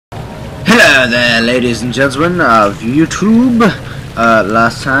Hello there, ladies and gentlemen of YouTube.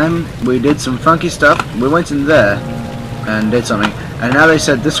 Last time we did some funky stuff. We went in there and did something, and now they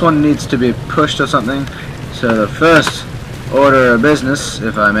said this one needs to be pushed or something. So the first order of business,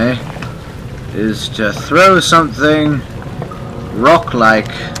 if I may, is to throw something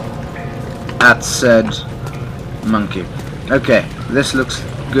rock-like at said monkey. Okay, this looks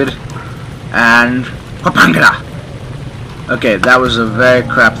good. And Papangala! Okay, that was a very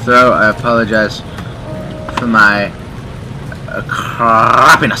crap throw. I apologize for my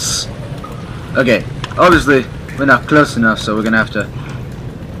crappiness. Okay, obviously we're not close enough, so we're gonna have to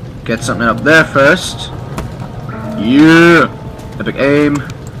get something up there first. Yeah! Epic aim.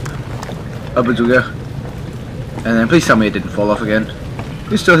 Up we go. And then please tell me it didn't fall off again.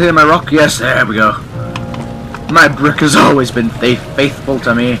 You still hear my rock? Yes, there we go. My brick has always been faithful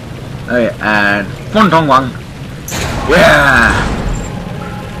to me. Okay, and Fun Tong Wang. Yeah!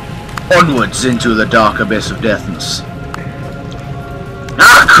 Onwards into the dark abyss of deathness.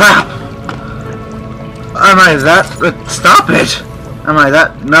 Ah, crap! Am I that? Stop it! Am I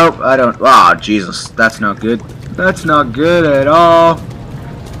that? Nope, I don't. Ah, Jesus, that's not good. That's not good at all.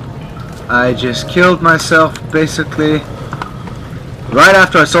 I just killed myself, basically, right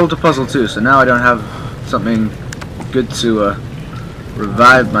after I solved a puzzle too, so now I don't have something good to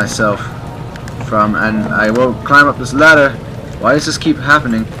revive myself from, and I won't climb up this ladder. Why does this keep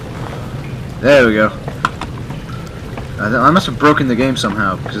happening? There we go. I must have broken the game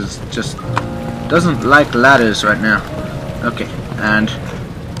somehow, because it just doesn't like ladders right now. Okay, and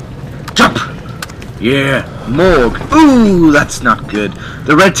jump! Yeah, morgue. Ooh, that's not good.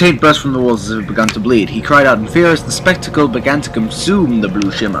 The red taint burst from the walls as it had begun to bleed. He cried out in fear as the spectacle began to consume the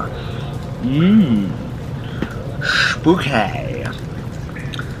blue shimmer. Spooky.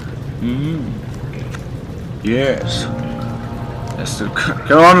 Yes. That's the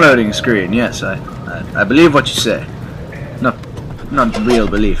go on loading screen. Yes, I believe what you say. Not real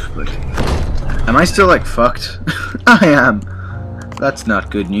belief, but am I still like fucked? I am. That's not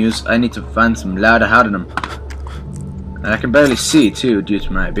good news. I need to find some louder howdenum. And I can barely see too due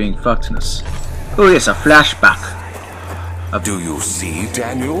to my being fuckedness. Oh yes, a flashback. Do you see,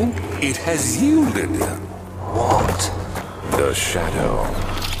 Daniel? It has yielded. What? The shadow.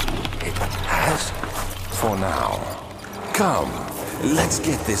 It has. For now. Come, let's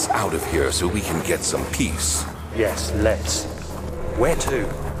get this out of here so we can get some peace. Yes, let's. Where to?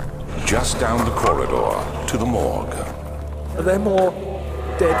 Just down the corridor to the morgue. Are there more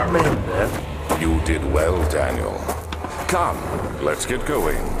dead men there? You did well, Daniel. Come, let's get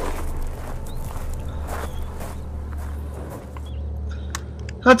going.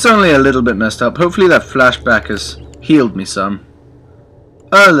 That's only a little bit messed up. Hopefully that flashback has healed me some.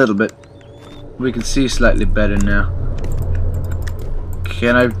 A little bit. We can see slightly better now.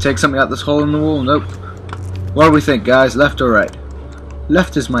 Can I take something out this hole in the wall? Nope. What do we think, guys? Left or right?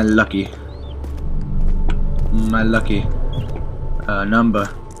 Left is my lucky number.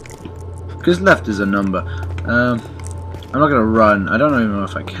 Because left is a number. I'm not gonna run. I don't even know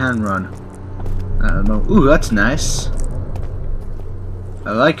if I can run at the moment. Ooh, that's nice.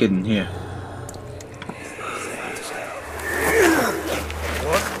 I like it in here.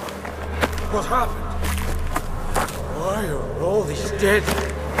 What happened? Why are all these dead?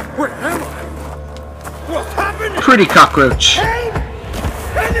 Where am I? What's happened? Pretty cockroach. Help!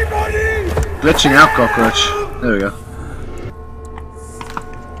 Anybody! Glitching out cockroach. There we go.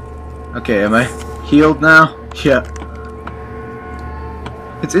 Okay, am I healed now? Yeah.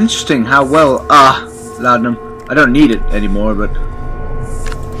 It's interesting how well laudanum. I don't need it anymore, but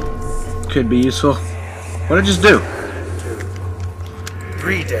could be useful. What did I just do?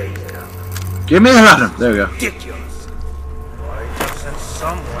 3 days now. Give me the laudanum. There we go. Ridiculous. Why doesn't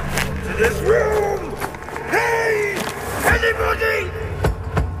someone come to this room? Hey! Anybody!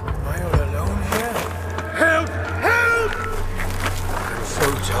 Am I all alone here? Help! Help! I'm so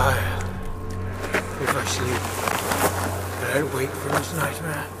tired. If I sleep, will I wake from this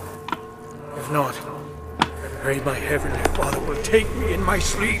nightmare? If not, I pray my Heavenly Father will take me in my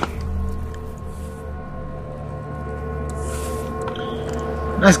sleep.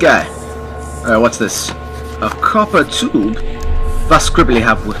 Nice guy. Alright, what's this? A copper tube? Was scribbly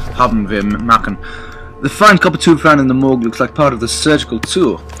haben wir machen. The fine copper tube found in the morgue looks like part of the surgical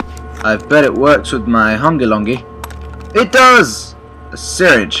tool. I bet it works with my hongy longy. It does! A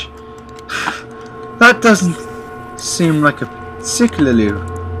syringe. That doesn't seem like a particularly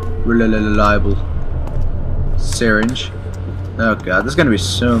reliable syringe. Oh god, there's gonna be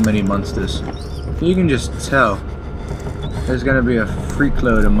so many monsters. You can just tell. There's gonna be a freak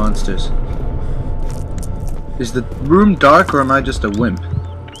load of monsters. Is the room dark or am I just a wimp?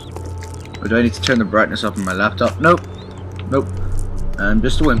 Or do I need to turn the brightness up on my laptop? Nope. Nope. I'm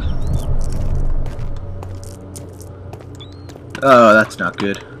just a wimp. Oh, that's not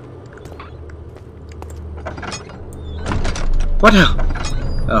good. What the hell?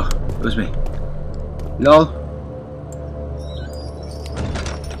 Oh, it was me. Lol.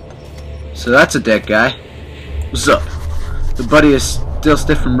 So that's a dead guy. What's up? The body is still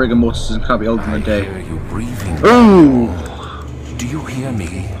stiff from rigor mortis and can't be older than a day. I hear you breathing. Ooh! Do you hear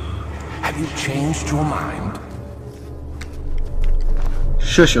me? Have you changed your mind?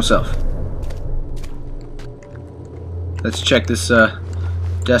 Shush yourself. Let's check this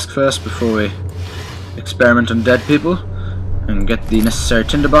desk first before we experiment on dead people and get the necessary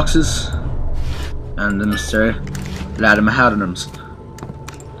tinderboxes and the necessary laddermahadonums.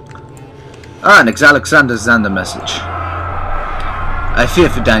 Ah, next Alexander Zander message. I fear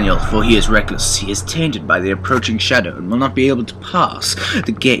for Daniel, for he is reckless. He is tainted by the approaching shadow and will not be able to pass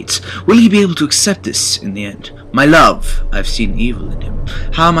the gate. Will he be able to accept this in the end? My love, I've seen evil in him.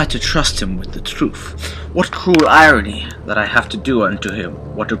 How am I to trust him with the truth? What cruel irony that I have to do unto him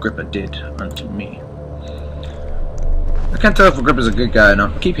what Agrippa did unto me. I can't tell if Agrippa's a good guy or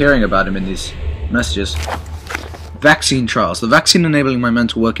not. I keep hearing about him in these messages. Vaccine trials. The vaccine enabling my men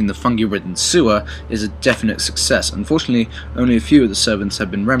to work in the fungi-ridden sewer is a definite success. Unfortunately, only a few of the servants have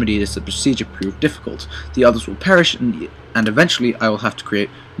been remedied as the procedure proved difficult. The others will perish, and eventually I will have to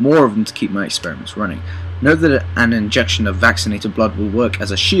create more of them to keep my experiments running. Know that an injection of vaccinated blood will work as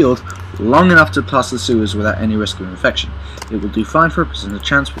a shield long enough to pass the sewers without any risk of infection. It will do fine for a prisoner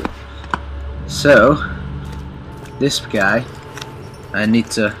transport. So, this guy, I need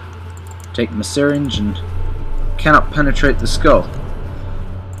to take my syringe and cannot penetrate the skull.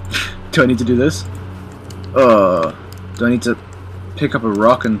 Do I need to do this? Do I need to pick up a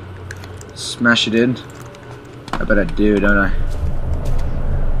rock and smash it in? I bet I do, don't I?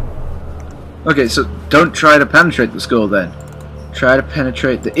 Okay, so don't try to penetrate the skull then. Try to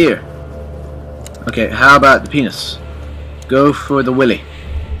penetrate the ear. Okay, how about the penis? Go for the willy.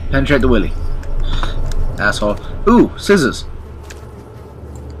 Penetrate the willy. Asshole. Ooh, scissors.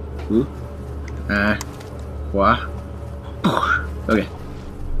 Ooh. What? Okay.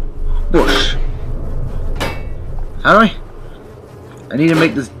 Bush. How do I need to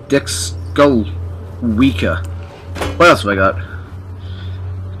make this dick's skull weaker. What else have I got?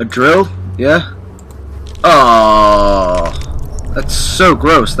 A drill? Yeah? Oh, that's so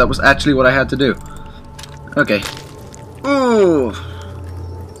gross. That was actually what I had to do. Okay. Ooh.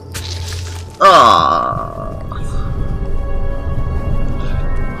 Ah.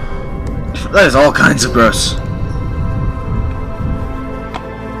 That is all kinds of gross.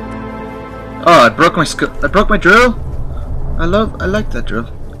 Oh, I broke my I broke my drill. I like that drill.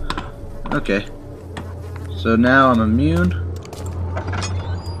 Okay. So now I'm immune.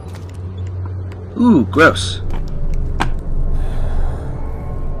 Ooh, gross.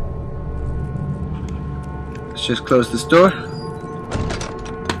 Let's just close this door.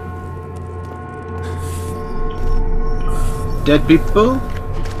 Dead people.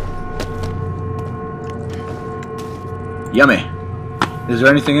 Yummy. Is there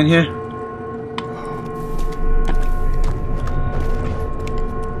anything in here?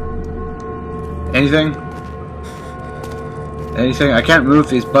 Anything? Anything? I can't move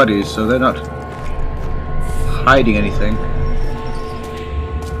these buddies, so they're not hiding anything.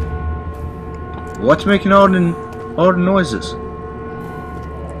 What's making all the noises?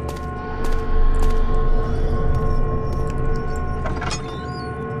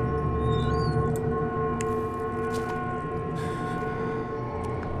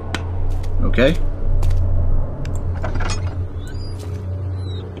 Okay.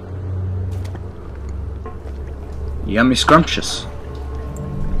 Yummy scrumptious.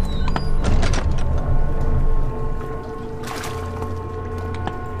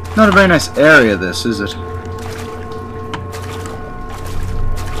 Not a very nice area, this, is it?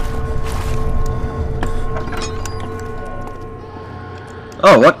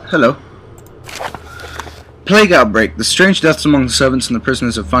 Oh, what? Hello. Plague outbreak. The strange deaths among the servants and the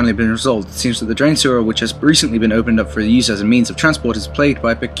prisoners have finally been resolved. It seems that the drain sewer, which has recently been opened up for use as a means of transport, is plagued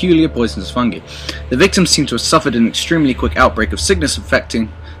by peculiar poisonous fungi. The victims seem to have suffered an extremely quick outbreak of sickness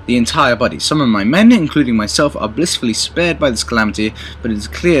affecting the entire body. Some of my men, including myself, are blissfully spared by this calamity, but it is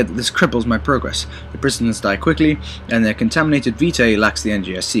clear that this cripples my progress. The prisoners die quickly, and their contaminated vitae lacks the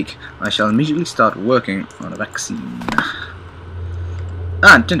energy I seek. I shall immediately start working on a vaccine.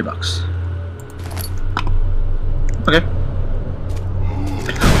 Ah, tinderbox. Okay.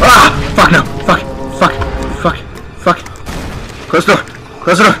 Ah! Fuck no! Fuck! Fuck! Fuck! Fuck! Close the door!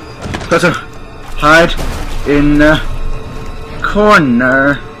 Close the door! Close the door! Hide in the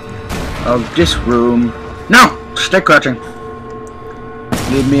corner. of this room. No! Stay crouching.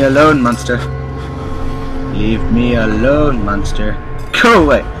 Leave me alone, monster. Leave me alone, monster. Go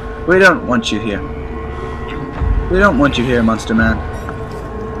away. We don't want you here. We don't want you here, Monster Man.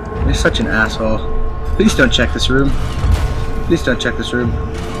 You're such an asshole. Please don't check this room. Please don't check this room.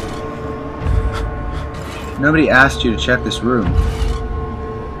 Nobody asked you to check this room.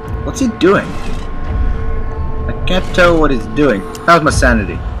 What's he doing? I can't tell what he's doing. How's my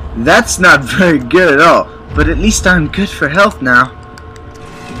sanity? That's not very good at all. But at least I'm good for health now.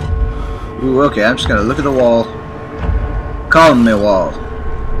 Ooh, okay, I'm just gonna look at the wall. Calm me, wall.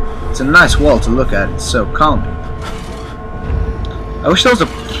 It's a nice wall to look at. It's so calming. I wish there was a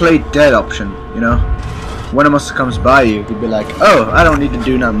play dead option, you know? When a monster comes by you, you'd be like, oh, I don't need to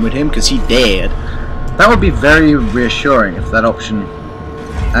do nothing with him because he dead. That would be very reassuring if that option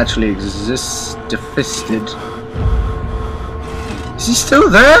actually existed. Is he still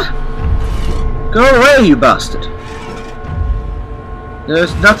there? Go away, you bastard.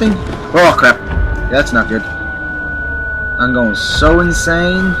 There's nothing. Oh crap. That's not good. I'm going so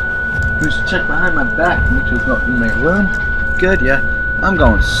insane. Just check behind my back to make sure it's not in my room. Good, yeah. I'm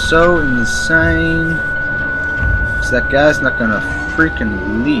going so insane. So that guy's not gonna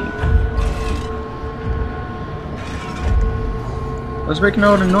freaking leave. I was making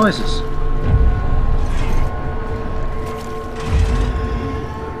all the noises.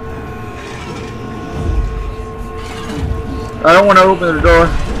 I don't want to open the door.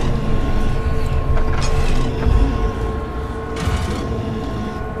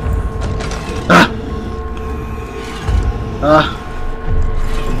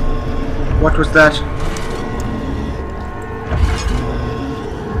 What was that?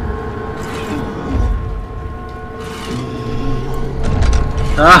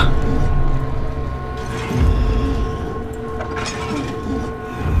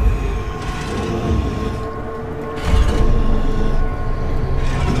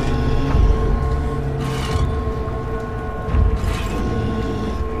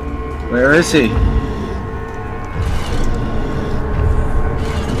 Where is he?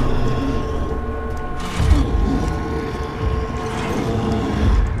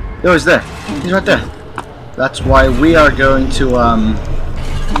 Oh, he's there. He's right there. That's why we are going to, run!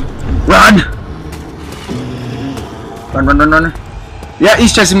 Run, run, run, run. Yeah,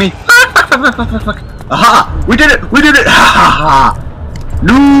 he's chasing me. Aha! We did it! We did it! Ha ha ha!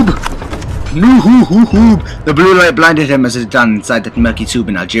 Noob! Noob! The blue light blinded him as it had done inside that murky tube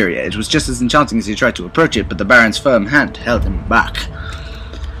in Algeria. It was just as enchanting as he tried to approach it, but the Baron's firm hand held him back.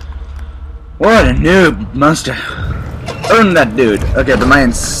 What a noob, monster. Own that dude. Okay, but my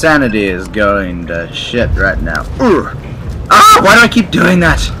insanity is going to shit right now. Ah! Why do I keep doing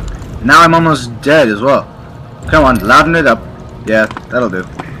that? Now I'm almost dead as well. Come on, louden it up. Yeah, that'll do.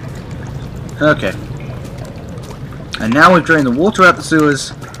 Okay. And now we've drained the water out the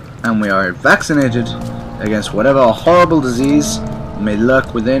sewers, and we are vaccinated against whatever horrible disease may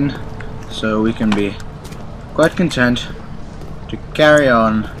lurk within, so we can be quite content to carry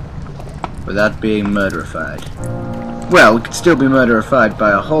on without being murderified. Well, we could still be murderified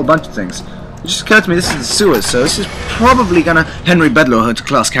by a whole bunch of things. It just occurred to me this is the sewers, so this is probably gonna... Henry Bedloe heard to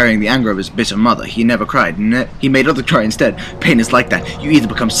class carrying the anger of his bitter mother. He never cried. He made others cry instead. Pain is like that. You either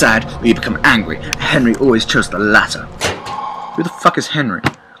become sad or you become angry. Henry always chose the latter. Who the fuck is Henry?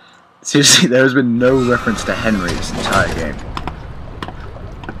 Seriously, there has been no reference to Henry this entire game.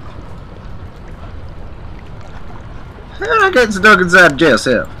 I get stuck inside jail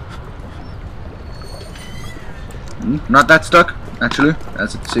cell. Not that stuck, actually,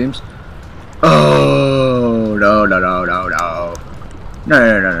 as it seems. Oh, no, no, no, no, no. No,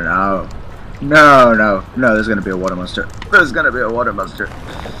 no, no, no, no. No, no, no, there's gonna be a water monster. There's gonna be a water monster.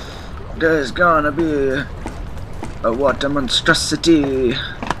 There's gonna be a water monstrosity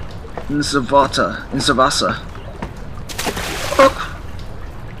in Savata, in Savasa. Oh.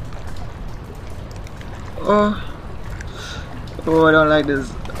 Oh. Oh, I don't like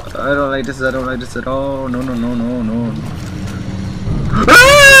this. I don't like this. I don't like this at all. No, no, no, no, no.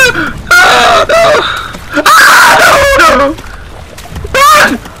 Ah! Ah, no! Ah, no, no!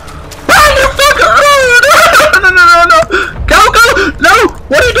 Run! Run, you fucker! Oh, no, no, no, no, no! Go, go! No!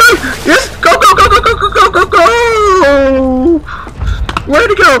 What are you doing? Yes! Go, go, go, go, go, go, go, go, go! Where'd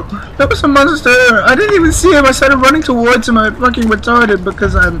he go? That was a monster. I didn't even see him. I started running towards him. I'm fucking retarded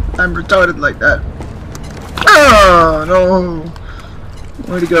because I'm retarded like that. Oh, no.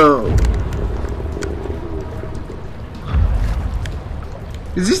 Where'd he go?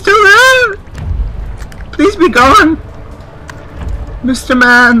 Is he still there? Please be gone, Mr.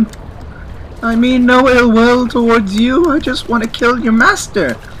 Man. I mean no ill will towards you. I just want to kill your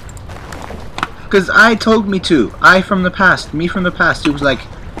master. Because I told me to. Me from the past. He was like,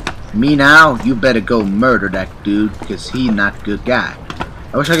 me now, you better go murder that dude because he not a good guy.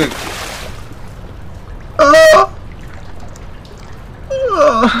 I wish I could. Oh!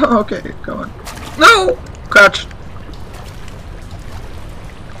 Oh, okay, come on. No! Crouch.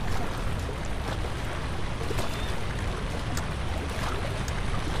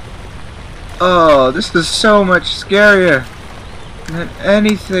 Oh, this is so much scarier than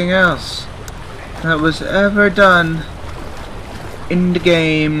anything else that was ever done in the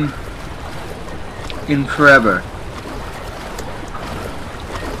game in forever.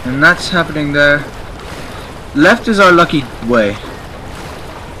 And that's happening there. Left is our lucky way.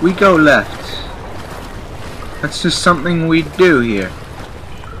 We go left. That's just something we do here.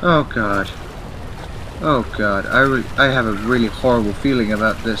 Oh god. Oh god. I have a really horrible feeling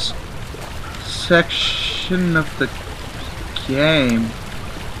about this section of the game.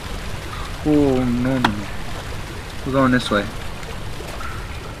 Oh no, no. We're going this way.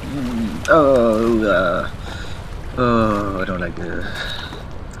 Oh, I don't like this.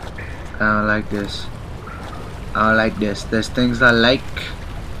 I don't like this. I don't like this. There's things I like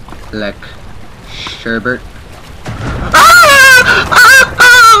sherbet.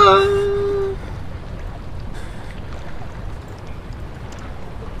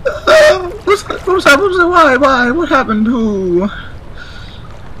 What's happened? Why? What happened? Who?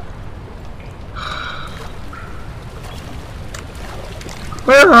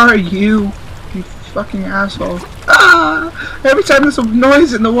 Where are you? You fucking asshole. Ah! Every time there's a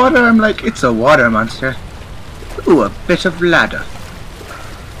noise in the water, I'm like, it's a water monster. Ooh, a bit of ladder.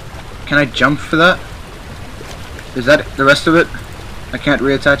 Can I jump for that? Is that the rest of it? I can't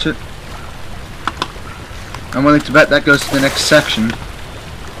reattach it? I'm willing to bet that goes to the next section.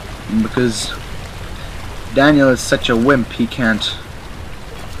 Because Daniel is such a wimp, he can't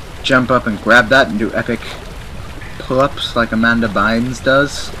jump up and grab that and do epic pull-ups like Amanda Bynes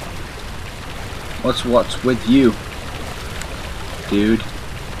does. What's with you, dude?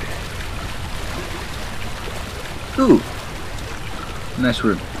 Ooh, nice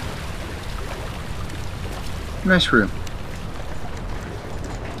room. Nice room.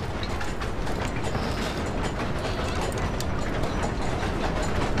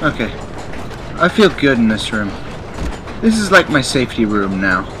 Okay, I feel good in this room. This is like my safety room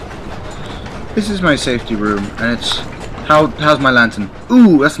now. This is my safety room, and it's how's my lantern?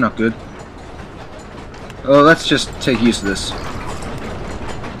 Ooh, that's not good. Oh, let's just take use of this.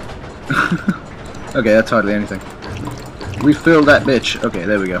 Okay, that's hardly anything. Refill that bitch. Okay,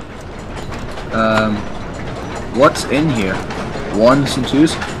 there we go. What's in here? 1s and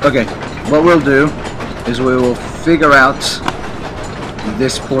 2s? Okay, what we'll do is we will figure out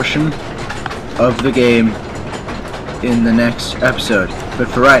this portion of the game in the next episode. But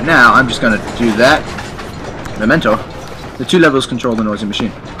for right now, I'm just gonna do that. Memento. The 2 levels control the noisy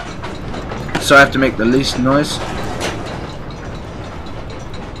machine. So I have to make the least noise.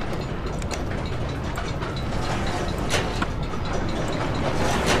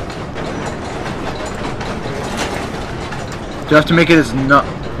 Do I have to make it as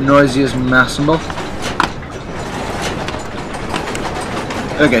noisy as possible?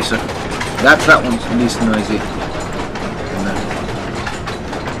 Okay, so that's that one's least noisy.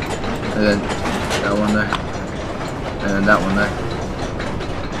 And then that one there. And then that one there.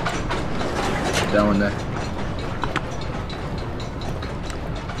 That one there.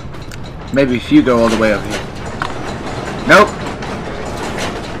 Maybe if you go all the way up here. Nope!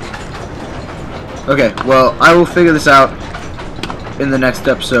 Okay, well, I will figure this out in the next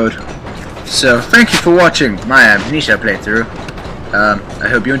episode. So, thank you for watching my Amnesia playthrough. I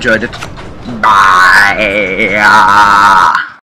hope you enjoyed it. Bye!